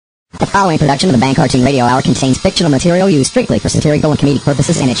following production of the Bang Cartoon Radio Hour contains fictional material used strictly for satirical and comedic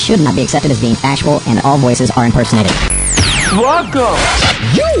purposes, and it should not be accepted as being factual, and all voices are impersonated. Welcome!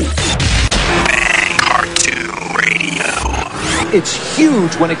 You! Bang Cartoon Radio. It's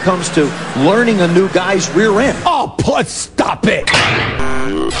huge when it comes to learning a new guy's rear end. Oh, stop it!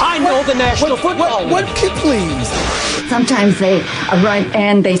 I know the National Football League. What, please? Sometimes they run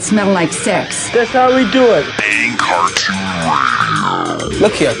and they smell like sex. That's how we do it. Bang Cartoon Radio.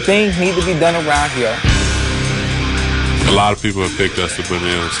 Look here, things need to be done around here. A lot of people have picked us to put in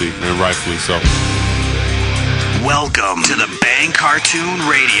the seat, and rightfully so. Welcome to the Bang Cartoon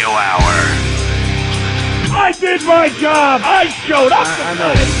Radio Hour. I did my job. I showed up. I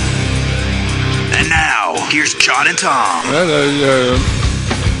know. And now, here's John and Tom.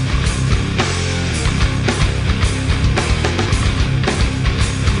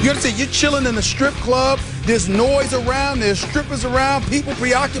 You understand? You're chilling in a strip club. There's noise around. There's strippers around. People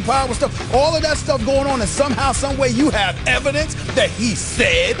preoccupied with stuff. All of that stuff going on, and somehow, some way, you have evidence that he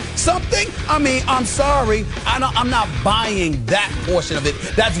said something. I mean, I'm sorry. I'm not buying that portion of it.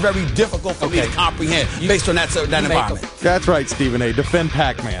 That's very difficult for me to comprehend based on that environment. That's right, Stephen A. Defend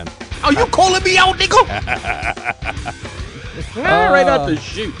Pacman. Are you calling me out, nigga? Right out the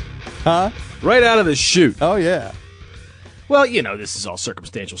chute. Huh? Right out of the chute. Oh, yeah. Well, you know, this is all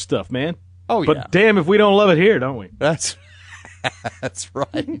circumstantial stuff, man. Oh, but yeah. Damn if we don't love it here, don't we? That's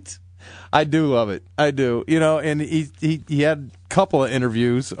right. I do love it. I do. You know, and he had a couple of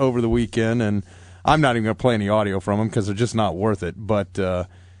interviews over the weekend, and I'm not even going to play any audio from him because they're just not worth it, but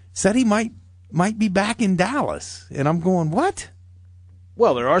said he might be back in Dallas. And I'm going, what?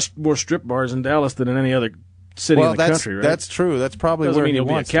 Well, there are more strip bars in Dallas than in any other city in the country, right? That's true. That's probably Doesn't where mean he he'll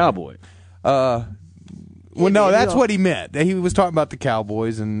be a wants cowboy. Well, no, that's what he meant. He was talking about the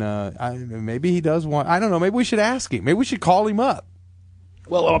Cowboys, and maybe he does want. I don't know. Maybe we should ask him. Maybe we should call him up.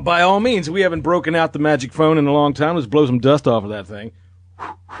 Well, by all means, we haven't broken out the magic phone in a long time. Let's blow some dust off of that thing.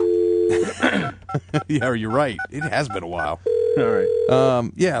 Yeah, you're right. It has been a while. All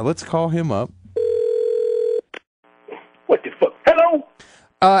right. Yeah, let's call him up. What the fuck? Hello?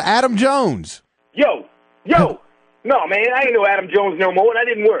 Adam Jones. Yo. No, man, I ain't no Adam Jones no more, and that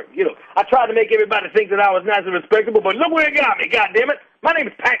didn't work. You know, I tried to make everybody think that I was nice and respectable, but look where it got me, goddammit. My name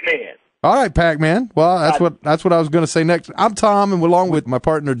is Pacman. All right, Pacman. Well, that's what I was going to say next. I'm Tom, and we're along with my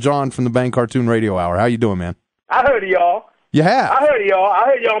partner John from the Bang Cartoon Radio Hour. How you doing, man? I heard of y'all. You have? I heard of y'all. I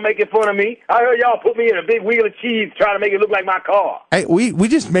heard y'all making fun of me. I heard y'all put me in a big wheel of cheese trying to make it look like my car. Hey, we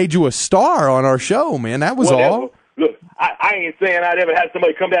just made you a star on our show, man. That was Whatever. all. Look, I ain't saying I'd ever have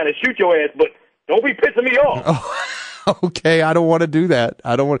somebody come down and shoot your ass, but don't be pissing me off. Oh, okay, I don't want to do that.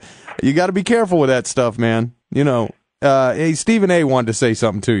 You got to be careful with that stuff, man. You know, hey, Stephen A. wanted to say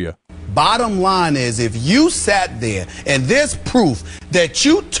something to you. Bottom line is, if you sat there and there's proof that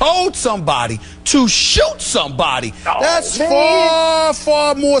you told somebody to shoot somebody, that's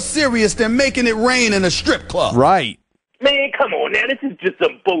far more serious than making it rain in a strip club. Right. Man, come on now. This is just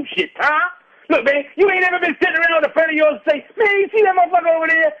some bullshit, Tom. Look, man, you ain't ever been sitting around with a friend of yours and say, man, you see that motherfucker over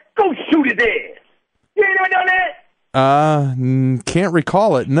there? Go shoot his ass. You ain't never done that? Can't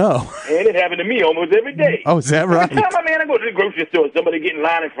recall it, no. Man, it happened to me almost every day. Oh, is that right? Every time, man, I go to the grocery store, somebody get in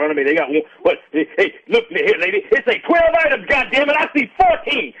line in front of me. They got one. What? Hey, look here, lady. It say 12 items, goddammit. I see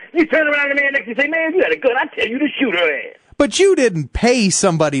 14. You turn around to the man next to you and say, man, you had a gun. I tell you to shoot her ass. But you didn't pay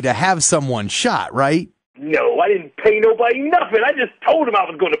somebody to have someone shot, right? No, I didn't pay nobody nothing. I just told him I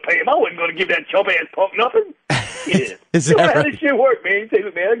was going to pay him. I wasn't going to give that chump-ass punk nothing. Yeah. Is you know that how right? this shit work, man. You say,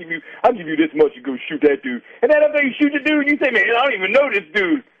 look, man, I'll give you this much, you go shoot that dude. And then after you shoot the dude, you say, man, I don't even know this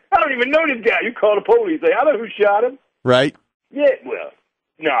dude. I don't even know this guy. You call the police, say, I know who shot him. Right. Yeah, well,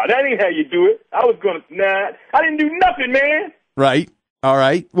 no, that ain't how you do it. I was going to, I didn't do nothing, man. Right. All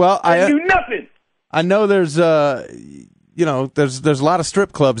right. Well, I didn't do nothing. I know there's, there's a lot of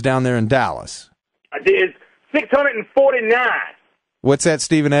strip clubs down there in Dallas. There's 649. What's that,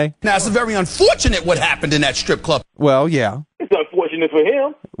 Stephen A.? Now, it's very unfortunate what happened in that strip club. Well, yeah. It's unfortunate for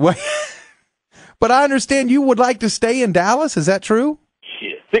him. Well, but I understand you would like to stay in Dallas. Is that true?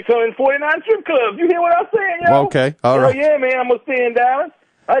 Shit, 649 strip clubs. You hear what I'm saying, yo? Okay, all right. Yeah, man, I'm going to stay in Dallas.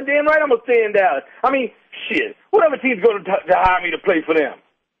 Damn right I'm going to stay in Dallas. I mean, shit, what other team's going to hire me to play for them?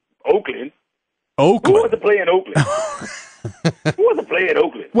 Oakland. Who wants to play in Oakland? Who wants to play in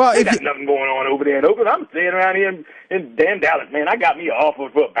Oakland? Well, they got nothing going on over there in Oakland. I'm staying around here in damn Dallas, man. I got me an offer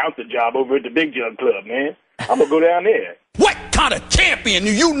for a bouncer job over at the Big Jug Club, man. I'm going to go down there. What kind of champion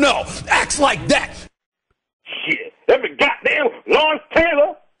do you know acts like that? Shit. Every goddamn Lawrence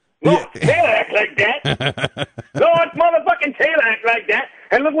Taylor. Lawrence Taylor act like that. Lawrence motherfucking Taylor act like that.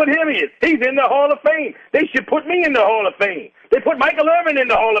 And look what him is. He's in the Hall of Fame. They should put me in the Hall of Fame. They put Michael Irvin in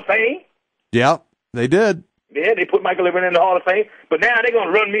the Hall of Fame. Yep, they did. Yeah, they put Michael Irvin in the Hall of Fame, but now they're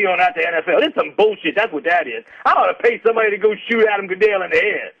going to run me on out the NFL. It's some bullshit. That's what that is. I ought to pay somebody to go shoot Adam Goodell in the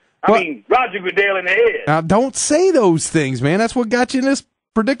head. Roger Goodell in the head. Now, don't say those things, man. That's what got you in this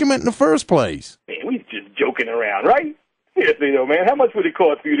predicament in the first place. Man, we just joking around, right? Seriously, though, man. How much would it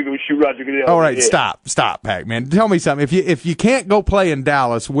cost for you to go shoot Roger Goodell? All right, stop, Pacman. Tell me something. If you can't go play in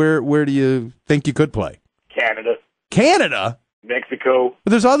Dallas, where do you think you could play? Canada. Canada? Mexico.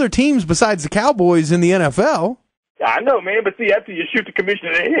 But there's other teams besides the Cowboys in the NFL. I know, man, but see, after you shoot the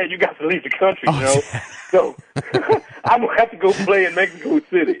commissioner in the head, you got to leave the country, you know? So, I'm going to have to go play in Mexico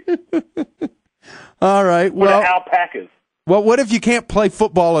City. All right, well. With the alpacas. Well, what if you can't play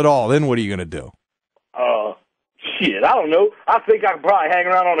football at all? Then what are you going to do? Shit, I don't know. I think I could probably hang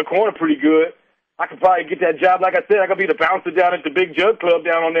around on the corner pretty good. I could probably get that job. Like I said, I could be the bouncer down at the Big Jug Club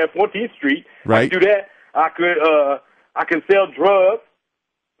down on there, 14th Street. Right. I could do that. I could sell drugs.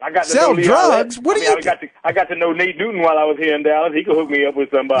 I got to sell know drugs? What do you? I got to know Nate Newton while I was here in Dallas. He could hook me up with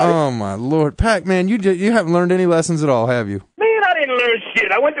somebody. Oh my Lord, Pac-Man, you haven't learned any lessons at all, have you? Man, I didn't learn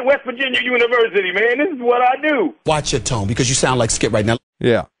shit. I went to West Virginia University, man. This is what I do. Watch your tone, because you sound like Skip right now.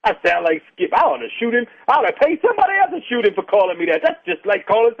 Yeah. I sound like Skip. I ought to shoot him. I ought to pay somebody else to shoot him for calling me that. That's just like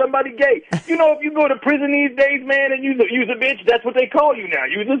calling somebody gay. You know, if you go to prison these days, man, and use a bitch, that's what they call you now.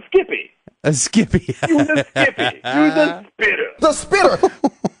 Use a skippy. A skippy. Use a skippy. Use a spitter. The spitter.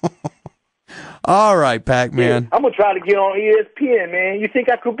 All right, Pac-Man. Yeah, I'm gonna try to get on ESPN, man. You think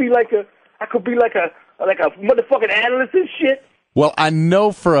I could be like a motherfucking analyst and shit? Well, I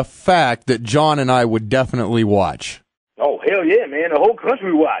know for a fact that John and I would definitely watch. Oh, hell yeah, man. The whole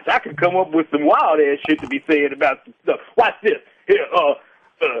country watch. I could come up with some wild-ass shit to be saying about some stuff. Watch this. Here,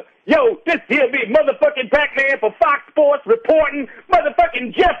 yo, this here be motherfucking Pacman for Fox Sports reporting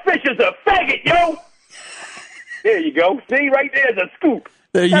motherfucking Jeff Fisher's a faggot, yo. There you go. See, right there's a scoop.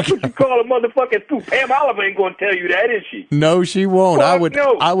 That's what you call a motherfucking scoop. Pam Oliver ain't gonna tell you that, is she? No, she won't. Fuck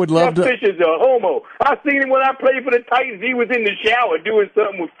no. I would love Jeff to. Fisher's a homo. I seen him when I played for the Titans. He was in the shower doing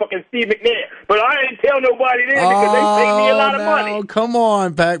something with fucking Steve McNair. But I didn't tell nobody then because they paid me a lot of money. Come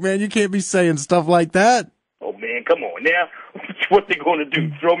on, Pac-Man. You can't be saying stuff like that. Oh, man, come on now. What they gonna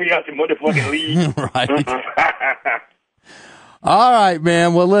do? Throw me out the motherfucking league? Right. All right,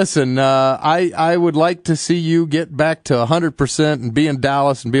 man. Well, listen, I would like to see you get back to 100% and be in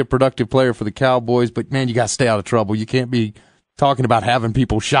Dallas and be a productive player for the Cowboys. But, man, you got to stay out of trouble. You can't be talking about having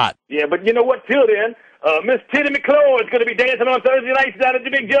people shot. Yeah, but you know what? Till then, Miss Titty McClure is going to be dancing on Thursday nights down at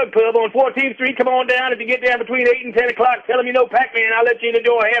the Big Jug Club on 14th Street. Come on down. If you get down between 8 and 10 o'clock, tell them you know Pac-Man. I'll let you in the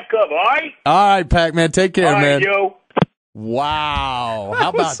door half cover, all right? All right, Pac-Man. Take care, all right, man. Yo. Wow. How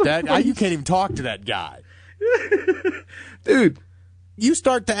about that? You can't even talk to that guy. Dude, you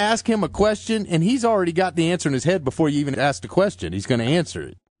start to ask him a question, and he's already got the answer in his head before you even ask the question. He's going to answer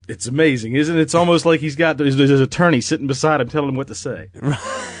it. It's amazing, isn't it? It's almost like he's got his attorney sitting beside him telling him what to say.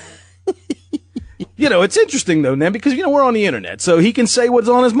 You know, it's interesting, though, man, because, we're on the Internet, so he can say what's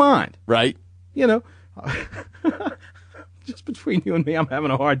on his mind. Right. Just between you and me, I'm having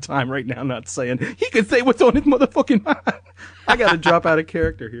a hard time right now not saying he can say what's on his motherfucking mind. I got to drop out of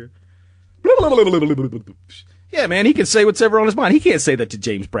character here. Yeah, man, he can say whatever on his mind. He can't say that to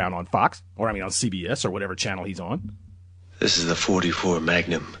James Brown on Fox, or on CBS, or whatever channel he's on. This is the 44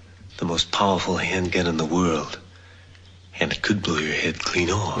 Magnum, the most powerful handgun in the world. And it could blow your head clean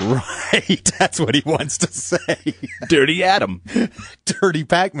off. Right, that's what he wants to say. Dirty Adam. Dirty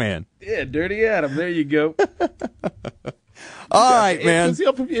Pac-Man. Yeah, Dirty Adam, there you go. All right, man.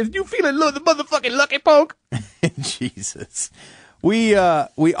 You feeling the motherfucking lucky poke? Jesus. We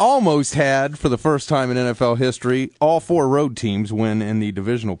almost had, for the first time in NFL history, all 4 road teams win in the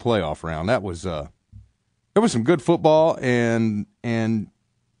divisional playoff round. That was there was some good football, and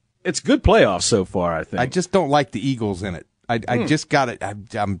it's good playoffs so far, I think. I just don't like the Eagles in it. I just got it.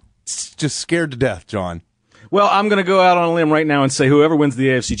 I'm just scared to death, John. Well, I'm going to go out on a limb right now and say whoever wins the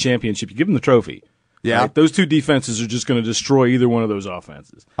AFC Championship, you give them the trophy. Yeah. Right? Those 2 defenses are just going to destroy either one of those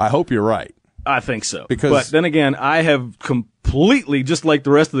offenses. I hope you're right. I think so. But then again, I have completely, just like the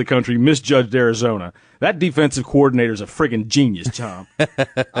rest of the country, misjudged Arizona. That defensive coordinator is a friggin' genius, Tom.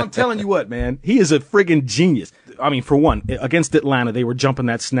 I'm telling you what, man. He is a friggin' genius. I mean, for one, against Atlanta, they were jumping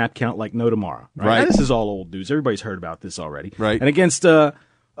that snap count like no tomorrow. Right? Now, this is all old news. Everybody's heard about this already. Right. And against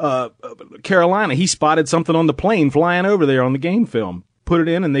Carolina, he spotted something on the plane flying over there on the game film, put it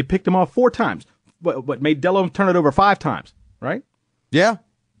in, and they picked him off 4 times. But made Dello turn it over 5 times, right? Yeah.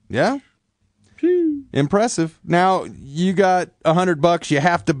 Yeah. Phew. Impressive. Now, you got $100. You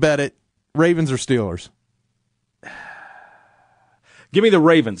have to bet it. Ravens or Steelers? Give me the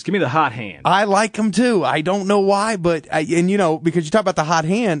Ravens. Give me the hot hand. I like them too. I don't know why, but because you talk about the hot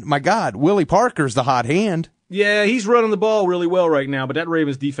hand, my God, Willie Parker's the hot hand. Yeah, he's running the ball really well right now, but that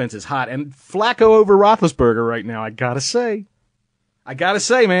Ravens defense is hot. And Flacco over Roethlisberger right now, I gotta say,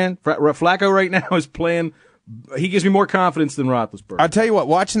 man, Flacco right now is playing. He gives me more confidence than Roethlisberger. I'll tell you what,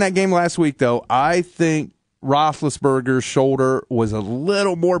 watching that game last week, though, I think Roethlisberger's shoulder was a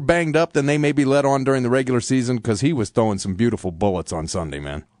little more banged up than they maybe let on during the regular season because he was throwing some beautiful bullets on Sunday,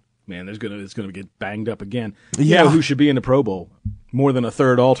 man. Man, it's gonna get banged up again. Yeah. You know who should be in the Pro Bowl? More than a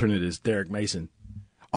third alternate is Derek Mason.